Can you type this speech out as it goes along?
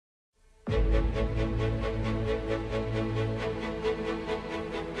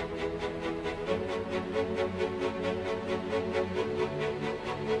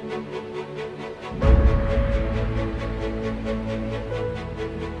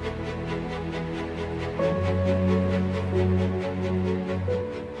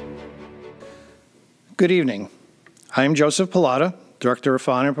Good evening. I am Joseph Pilata, Director of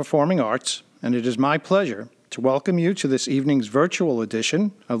Fine and Performing Arts, and it is my pleasure to welcome you to this evening's virtual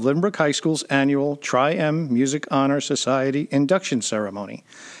edition of Lynbrook High School's annual Tri-M Music Honor Society induction ceremony,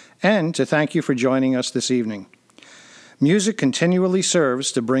 and to thank you for joining us this evening. Music continually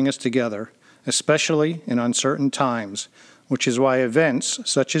serves to bring us together, especially in uncertain times, which is why events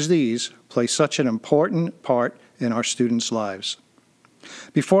such as these play such an important part in our students' lives.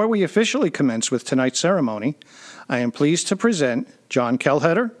 Before we officially commence with tonight's ceremony, I am pleased to present John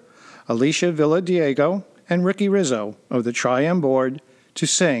Kelheder, Alicia Villadiego, and Ricky Rizzo of the Tri-M Board to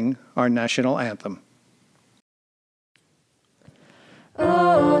sing our national anthem.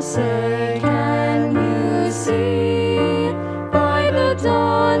 Oh, say, can you see by the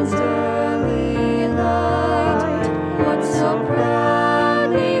dawn's early light what so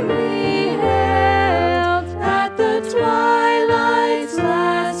proudly we hailed at the twilight's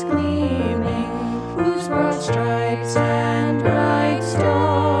last gleaming, whose broad stripes and bright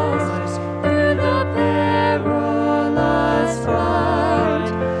stars through the perilous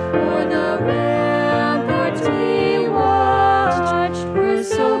fight o'er the ramparts we watched were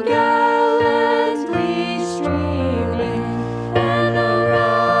so gallantly streaming, and the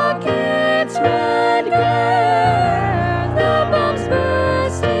rocket's red glare, the bombs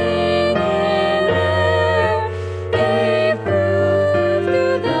bursting in air, gave proof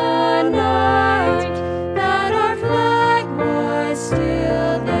through the night that our flag was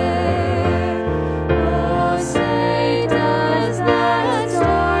still there. Oh, say, does that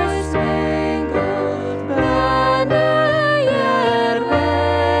star-spangled banner yet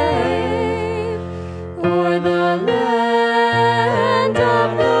wave o'er the land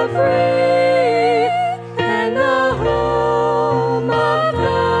of the free and the home of the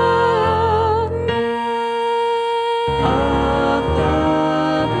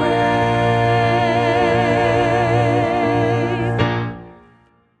brave?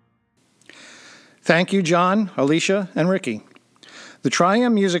 Thank you, John, Alicia, and Ricky. The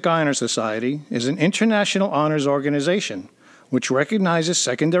Tri-M Music Honor Society is an international honors organization which recognizes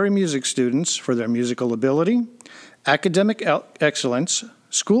secondary music students for their musical ability, academic excellence,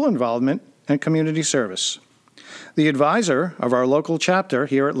 school involvement, and community service. The advisor of our local chapter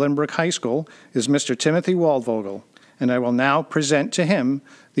here at Lynbrook High School is Mr. Timothy Waldvogel, and I will now present to him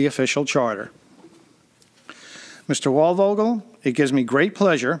the official charter. Mr. Waldvogel, it gives me great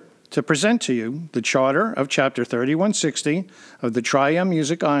pleasure to present to you the charter of Chapter 3160 of the Tri-M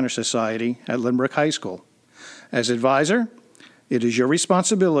Music Honor Society at Lynbrook High School. As advisor, it is your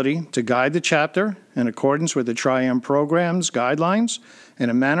responsibility to guide the chapter in accordance with the Tri-M program's guidelines in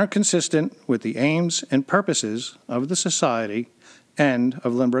a manner consistent with the aims and purposes of the Society and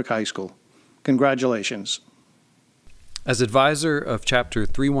of Lynbrook High School. Congratulations. As advisor of Chapter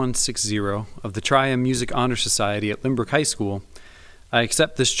 3160 of the Tri-M Music Honor Society at Lynbrook High School, I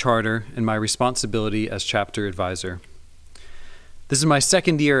accept this charter and my responsibility as chapter advisor. This is my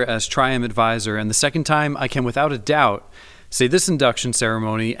second year as Tri-M advisor, and the second time I can without a doubt say this induction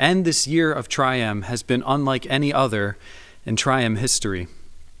ceremony and this year of Tri-M has been unlike any other in Tri-M history.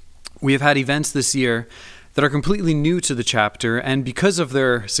 We have had events this year that are completely new to the chapter, and because of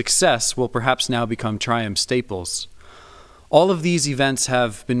their success will perhaps now become Tri-M staples. All of these events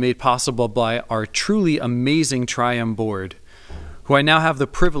have been made possible by our truly amazing Tri-M board, who I now have the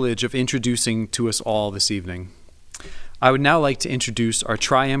privilege of introducing to us all this evening. I would now like to introduce our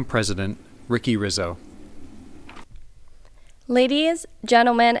Tri-M president, Ricky Rizzo. Ladies,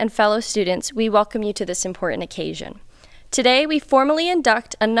 gentlemen, and fellow students, we welcome you to this important occasion. Today, we formally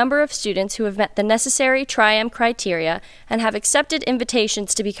induct a number of students who have met the necessary Tri-M criteria and have accepted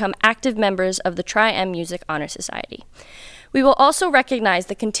invitations to become active members of the Tri-M Music Honor Society. We will also recognize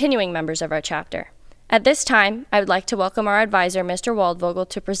the continuing members of our chapter. At this time, I would like to welcome our advisor, Mr. Waldvogel,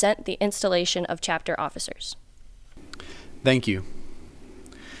 to present the installation of chapter officers. Thank you.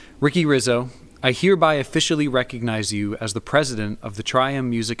 Ricky Rizzo, I hereby officially recognize you as the president of the Tri-M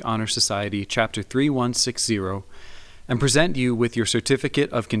Music Honor Society, Chapter 3160, and present you with your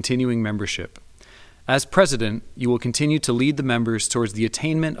certificate of continuing membership. As president, you will continue to lead the members towards the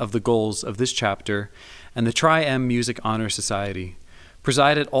attainment of the goals of this chapter and the Tri-M Music Honor Society,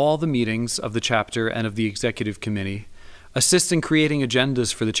 preside at all the meetings of the chapter and of the executive committee, assist in creating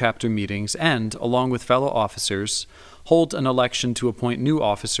agendas for the chapter meetings, and, along with fellow officers, hold an election to appoint new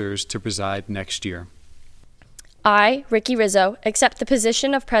officers to preside next year. I, Ricky Rizzo, accept the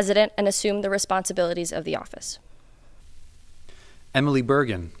position of president and assume the responsibilities of the office. Emily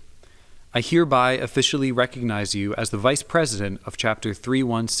Bergen, I hereby officially recognize you as the vice president of Chapter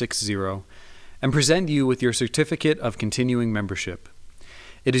 3160 and present you with your certificate of continuing membership.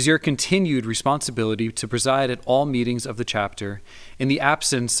 It is your continued responsibility to preside at all meetings of the chapter in the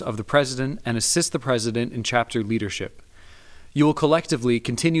absence of the president and assist the president in chapter leadership. You will collectively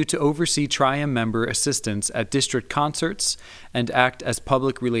continue to oversee Tri-M member assistance at district concerts and act as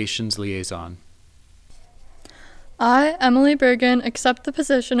public relations liaison. I, Emily Bergen, accept the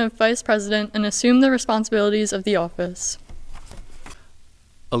position of Vice President and assume the responsibilities of the office.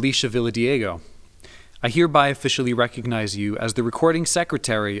 Alicia Villadiego, I hereby officially recognize you as the Recording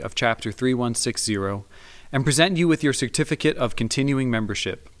Secretary of Chapter 3160 and present you with your Certificate of Continuing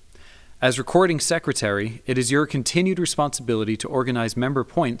Membership. As Recording Secretary, it is your continued responsibility to organize member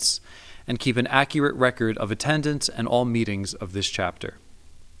points and keep an accurate record of attendance and all meetings of this chapter.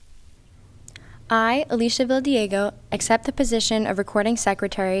 I, Alicia Villadiego, accept the position of Recording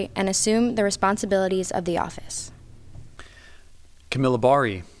Secretary and assume the responsibilities of the office. Camilla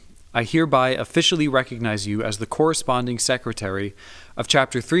Bari, I hereby officially recognize you as the Corresponding Secretary of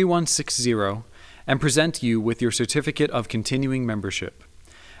Chapter 3160 and present you with your Certificate of Continuing Membership.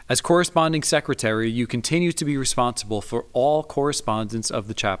 As Corresponding Secretary, you continue to be responsible for all correspondence of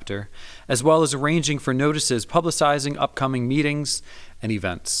the chapter, as well as arranging for notices publicizing upcoming meetings and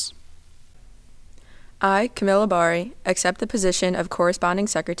events. I, Camilla Bari, accept the position of Corresponding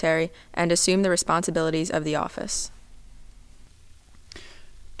Secretary and assume the responsibilities of the office.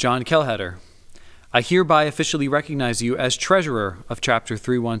 John Kellheader, I hereby officially recognize you as Treasurer of Chapter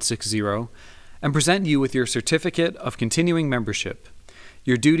 3160 and present you with your Certificate of Continuing Membership.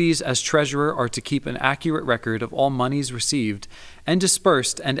 Your duties as Treasurer are to keep an accurate record of all monies received and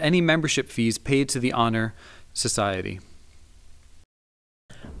dispersed and any membership fees paid to the Honor Society.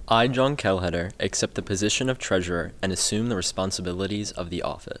 I, John Kellheader, accept the position of Treasurer and assume the responsibilities of the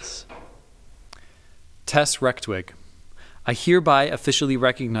office. Tess Rechtwig, I hereby officially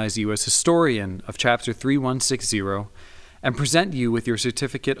recognize you as Historian of Chapter 3160 and present you with your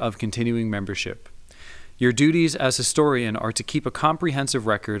Certificate of Continuing Membership. Your duties as historian are to keep a comprehensive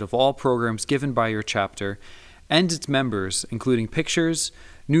record of all programs given by your chapter and its members, including pictures,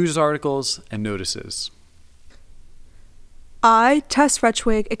 news articles, and notices. I, Tess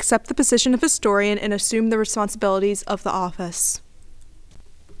Rechtwig, accept the position of historian and assume the responsibilities of the office.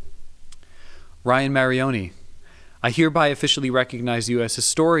 Ryan Marioni, I hereby officially recognize you as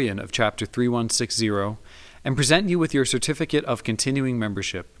Historian of Chapter 3160 and present you with your Certificate of Continuing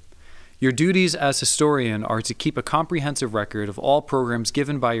Membership. Your duties as historian are to keep a comprehensive record of all programs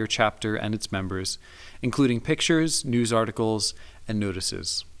given by your chapter and its members, including pictures, news articles, and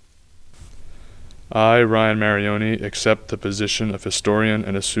notices. I, Ryan Marioni, accept the position of historian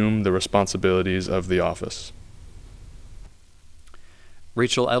and assume the responsibilities of the office.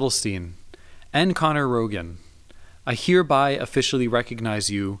 Rachel Edelstein and Connor Rogan, I hereby officially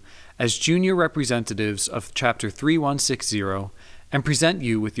recognize you as junior representatives of Chapter 3160 and present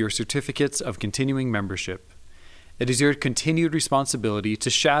you with your certificates of continuing membership. It is your continued responsibility to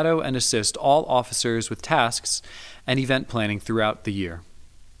shadow and assist all officers with tasks and event planning throughout the year.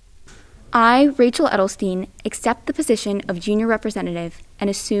 I, Rachel Edelstein, accept the position of junior representative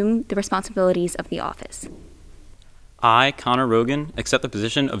and assume the responsibilities of the office. I, Connor Rogan, accept the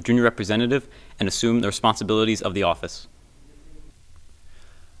position of junior representative and assume the responsibilities of the office.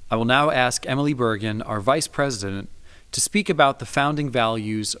 I will now ask Emily Bergen, our Vice President, to speak about the founding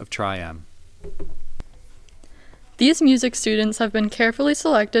values of Tri-M. These music students have been carefully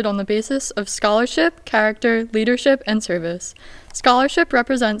selected on the basis of scholarship, character, leadership, and service. Scholarship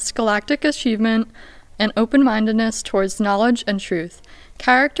represents scholastic achievement and open-mindedness towards knowledge and truth.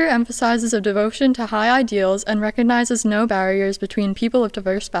 Character emphasizes a devotion to high ideals and recognizes no barriers between people of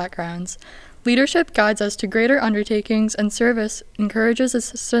diverse backgrounds. Leadership guides us to greater undertakings, and service encourages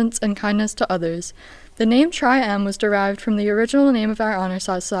assistance and kindness to others. The name Tri-M was derived from the original name of our honor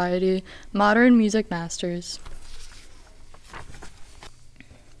society, Modern Music Masters.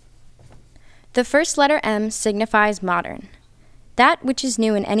 The first letter M signifies modern. That which is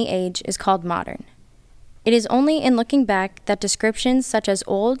new in any age is called modern. It is only in looking back that descriptions such as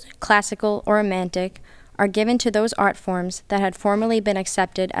old, classical, or romantic are given to those art forms that had formerly been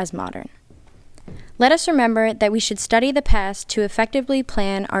accepted as modern. Let us remember that we should study the past to effectively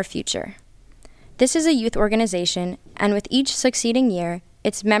plan our future. This is a youth organization, and with each succeeding year,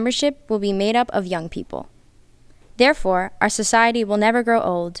 its membership will be made up of young people. Therefore, our society will never grow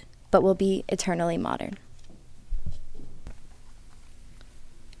old, but will be eternally modern.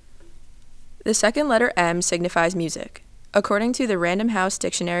 The second letter M signifies music. According to the Random House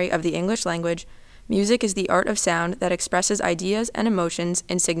Dictionary of the English Language, music is the art of sound that expresses ideas and emotions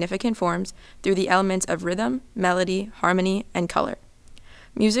in significant forms through the elements of rhythm, melody, harmony, and color.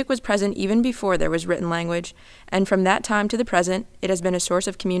 Music was present even before there was written language, and from that time to the present, it has been a source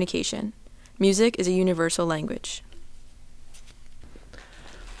of communication. Music is a universal language.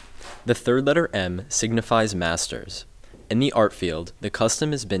 The third letter M signifies masters. In the art field, the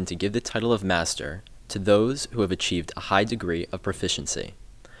custom has been to give the title of master to those who have achieved a high degree of proficiency.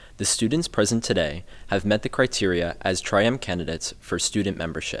 The students present today have met the criteria as Tri-M candidates for student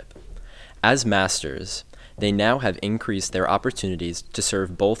membership. As masters, they now have increased their opportunities to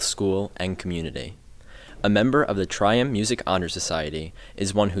serve both school and community. A member of the Tri-M Music Honor Society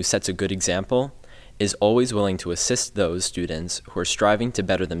is one who sets a good example, is always willing to assist those students who are striving to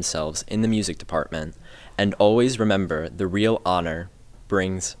better themselves in the music department, and always remember the real honor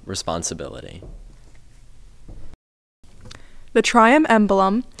brings responsibility. The Tri-M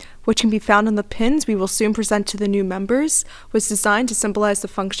emblem, which can be found on the pins we will soon present to the new members, was designed to symbolize the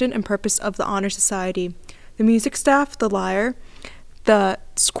function and purpose of the Honor Society. The music staff, the lyre, the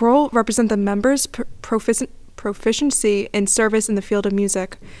scroll represent the members' proficiency in service in the field of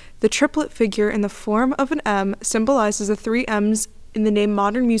music. The triplet figure in the form of an M symbolizes the three M's in the name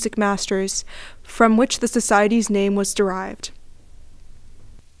Modern Music Masters, from which the Society's name was derived.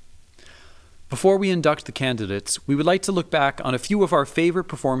 Before we induct the candidates, we would like to look back on a few of our favorite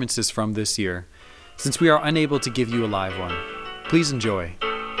performances from this year, since we are unable to give you a live one. Please enjoy.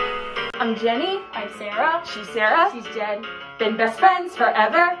 I'm Jenny. I'm Sarah. She's Sarah. She's Jen. Been best friends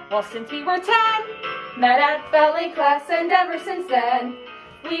forever, well since we were 10. Met at ballet class and ever since then,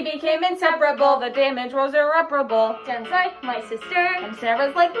 we became inseparable. The damage was irreparable. Jen's like my sister, and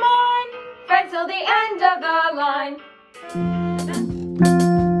Sarah's like mine. Friends till the end of the line.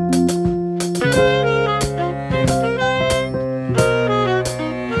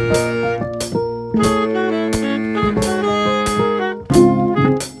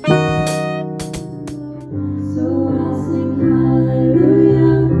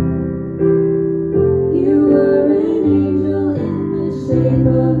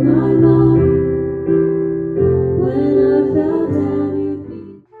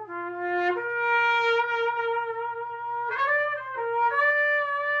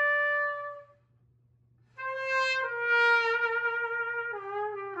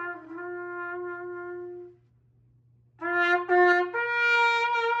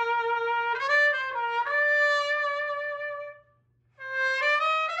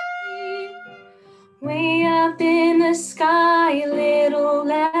 Way up in the sky, little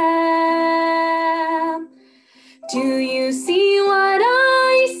lamb, do you see what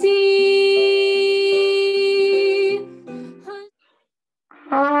I see?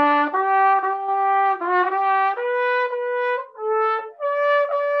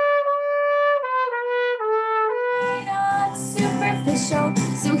 Not superficial,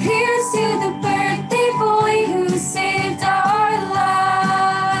 so here's to the birthday boy who saved our lives.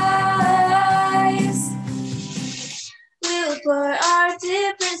 We'll put our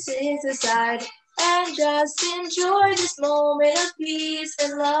differences aside and just enjoy this moment of peace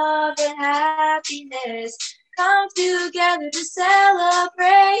and love and happiness. Come together to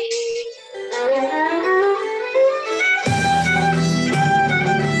celebrate.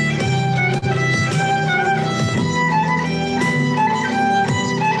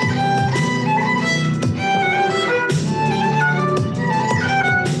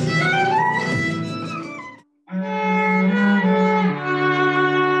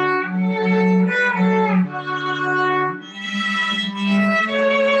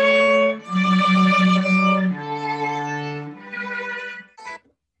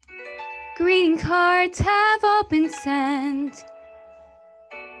 Greeting cards have all been sent.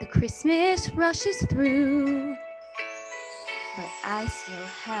 The Christmas rushes through, but I still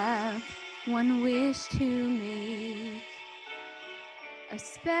have one wish to make, a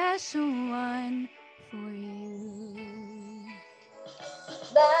special one for you.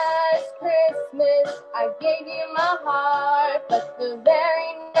 Last Christmas, I gave you my heart, but the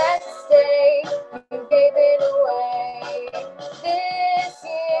very next day, you gave it away. This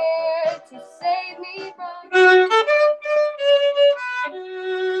year, to save me from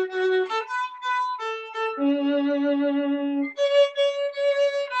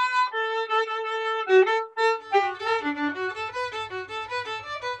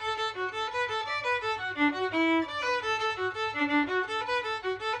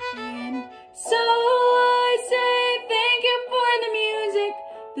So I say thank you for the music,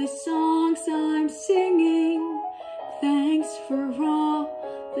 the songs I'm singing. Thanks for all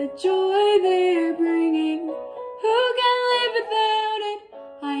the joy they're bringing. Who can live without it?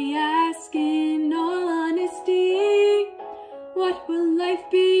 I ask in all honesty. What will life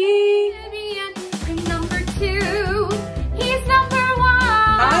be? Number 2, he's number 1.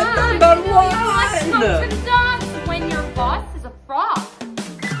 to dance when your boss is a frog.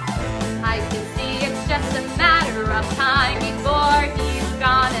 I can see it's just a matter of time before he's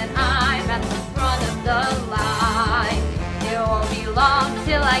gone and I'm at the front of the line. It won't be long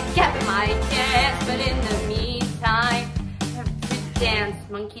till I get my chance, but in the meantime, I have to dance,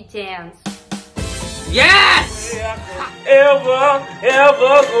 monkey dance. Yes! Ever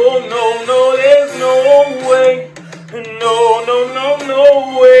go, no, there's no way. No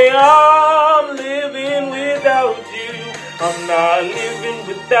way. I'm living without you. I'm not living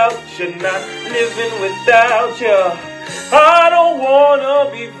without you, not living without you. I don't wanna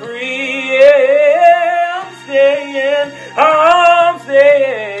be free. Yeah, I'm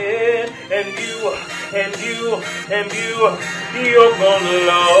staying. And you're gonna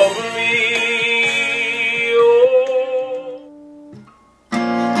love me.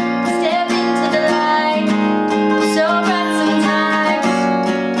 Step into the light, so bright sometimes.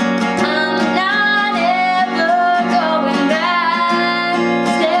 I'm not ever going back.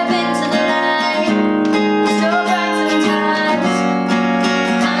 Step into the light, so bright sometimes.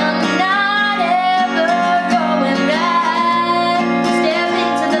 I'm not ever going back. Step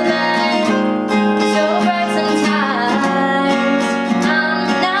into the light, so bright sometimes. I'm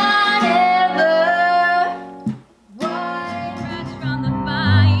not ever. White fresh from the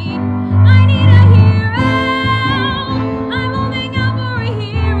fight. I need a hero. I'm holding out for a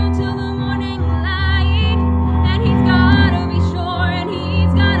hero till the morning light. And he's gotta be sure, and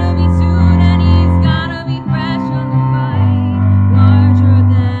he's gotta be soon, and he's gotta be fresh from the fight, larger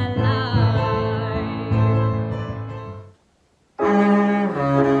than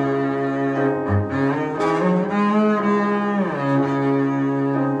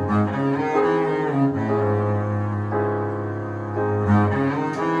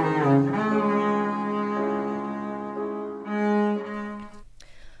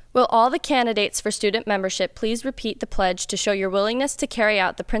Will all the candidates for student membership please repeat the pledge to show your willingness to carry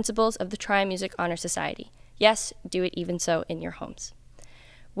out the principles of the Triumph Music Honor Society? Yes, do it even so in your homes.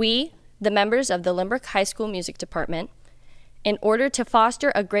 We, the members of the Lynbrook High School Music Department, in order to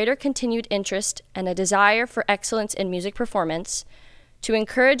foster a greater continued interest and a desire for excellence in music performance, to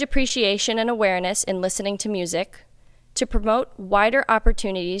encourage appreciation and awareness in listening to music, to promote wider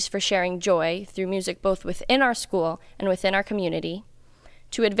opportunities for sharing joy through music both within our school and within our community,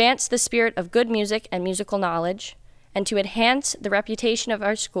 to advance the spirit of good music and musical knowledge, and to enhance the reputation of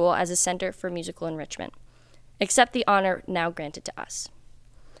our school as a center for musical enrichment. Accept the honor now granted to us.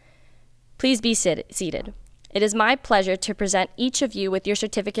 Please be seated. It is my pleasure to present each of you with your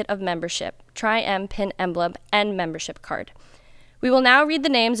certificate of membership, Tri-M pin emblem, and membership card. We will now read the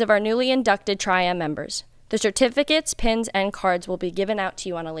names of our newly inducted Tri-M members. The certificates, pins, and cards will be given out to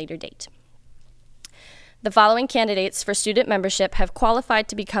you on a later date. The following candidates for student membership have qualified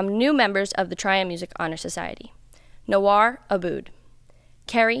to become new members of the Triumph Music Honor Society. Nawar Aboud,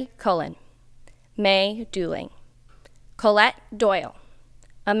 Carrie Cullen, May Dooling, Colette Doyle,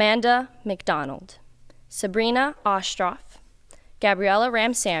 Amanda McDonald, Sabrina Ostroff, Gabriella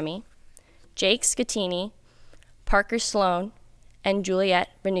Ramsamy, Jake Scatini, Parker Sloan, and Juliette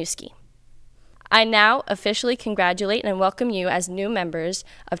Renewski. I now officially congratulate and welcome you as new members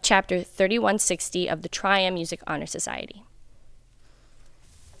of Chapter 3160 of the Triumph Music Honor Society.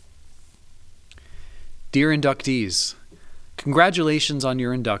 Dear inductees, congratulations on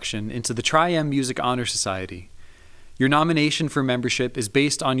your induction into the Triumph Music Honor Society. Your nomination for membership is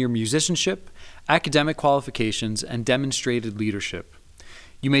based on your musicianship, academic qualifications, and demonstrated leadership.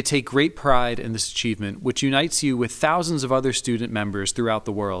 You may take great pride in this achievement, which unites you with thousands of other student members throughout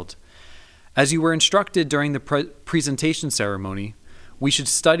the world. As you were instructed during the presentation ceremony, we should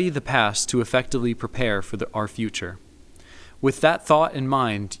study the past to effectively prepare for our future. With that thought in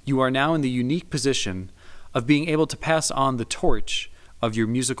mind, you are now in the unique position of being able to pass on the torch of your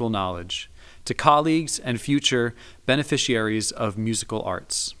musical knowledge to colleagues and future beneficiaries of musical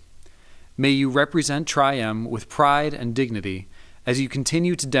arts. May you represent Tri-M with pride and dignity as you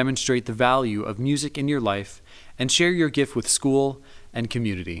continue to demonstrate the value of music in your life and share your gift with school and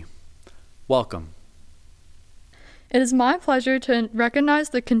community. Welcome. It is my pleasure to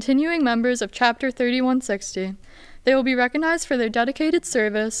recognize the continuing members of Chapter 3160. They will be recognized for their dedicated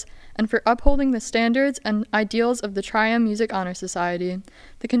service and for upholding the standards and ideals of the Triumph Music Honor Society.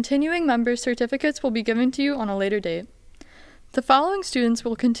 The continuing members' certificates will be given to you on a later date. The following students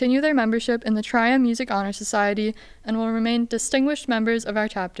will continue their membership in the Triumph Music Honor Society and will remain distinguished members of our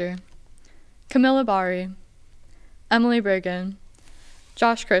chapter. Camilla Bari, Emily Brigham,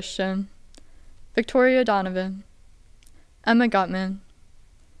 Josh Christian, Victoria Donovan, Emma Gutman,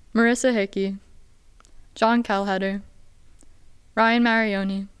 Marissa Hickey, John Kellheader, Ryan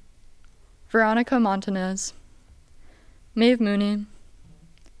Marioni, Veronica Montanez, Maeve Mooney,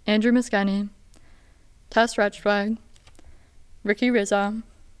 Andrew Miskenny, Tess Retschweg, Ricky Rizza,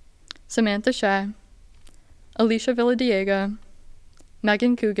 Samantha Shea, Alicia Villadiego,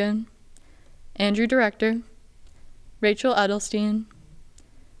 Megan Coogan, Andrew Director, Rachel Edelstein,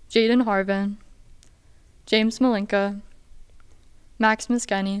 Jaden Harvin, James Malinka, Max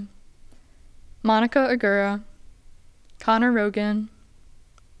Miskenny, Monica Agura, Connor Rogan,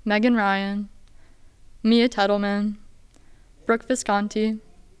 Megan Ryan, Mia Tettleman, Brooke Visconti,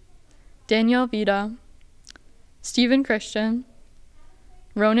 Danielle Vida, Stephen Christian,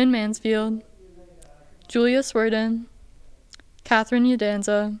 Ronan Mansfield, Julia Swerden, Catherine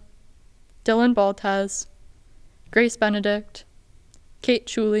Yadanza, Dylan Baltez, Grace Benedict, Kate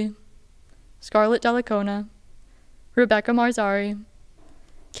Chuli, Scarlett Delacona, Rebecca Marzari,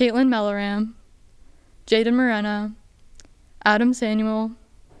 Caitlin Melloram, Jaden Morena, Adam Samuel,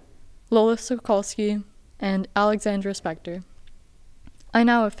 Lola Sokolsky, and Alexandra Spector. I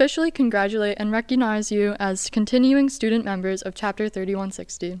now officially congratulate and recognize you as continuing student members of Chapter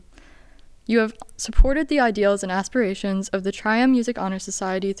 3160. You have supported the ideals and aspirations of the Trium Music Honor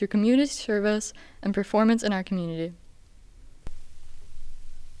Society through community service and performance in our community.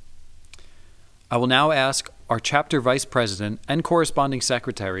 I will now ask our chapter vice president and corresponding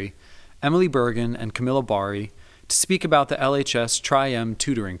secretary, Emily Bergen and Camilla Bari, to speak about the LHS Tri-M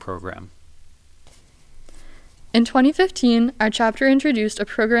tutoring program. In 2015, our chapter introduced a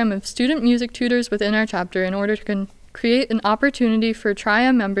program of student music tutors within our chapter in order to create an opportunity for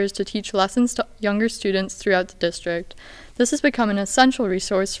Tri-M members to teach lessons to younger students throughout the district. This has become an essential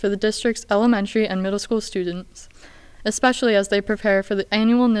resource for the district's elementary and middle school students, especially as they prepare for the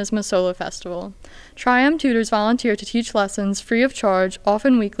annual NYSSMA Solo Festival. Tri-M tutors volunteer to teach lessons free of charge,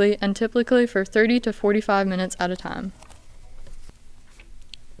 often weekly, and typically for 30 to 45 minutes at a time.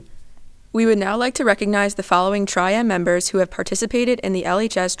 We would now like to recognize the following Tri-M members who have participated in the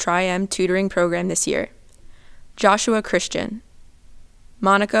LHS Tri-M tutoring program this year. Joshua Christian,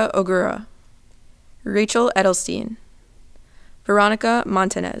 Monica Ogura, Rachel Edelstein, Veronica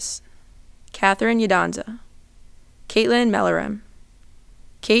Montanez, Catherine Yadanza, Caitlin Melloram,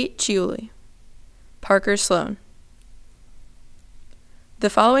 Kate Chiuli, Parker Sloan. The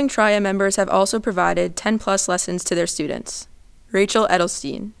following Tri-M members have also provided 10+ lessons to their students. Rachel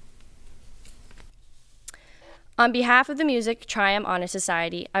Edelstein. On behalf of the Music Tri-M Honor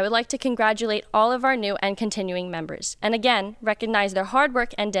Society, I would like to congratulate all of our new and continuing members, and again, recognize their hard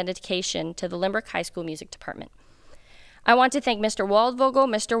work and dedication to the Lynbrook High School Music Department. I want to thank Mr. Waldvogel,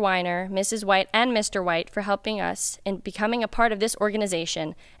 Mr. Weiner, Mrs. White, and Mr. White for helping us in becoming a part of this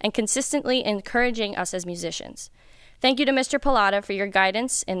organization and consistently encouraging us as musicians. Thank you to Mr. Pilata for your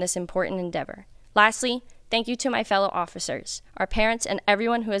guidance in this important endeavor. Lastly, thank you to my fellow officers, our parents, and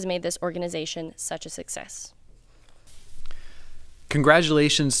everyone who has made this organization such a success.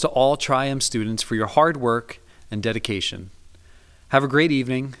 Congratulations to all Tri-M students for your hard work and dedication. Have a great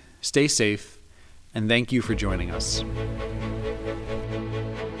evening, stay safe, and thank you for joining us.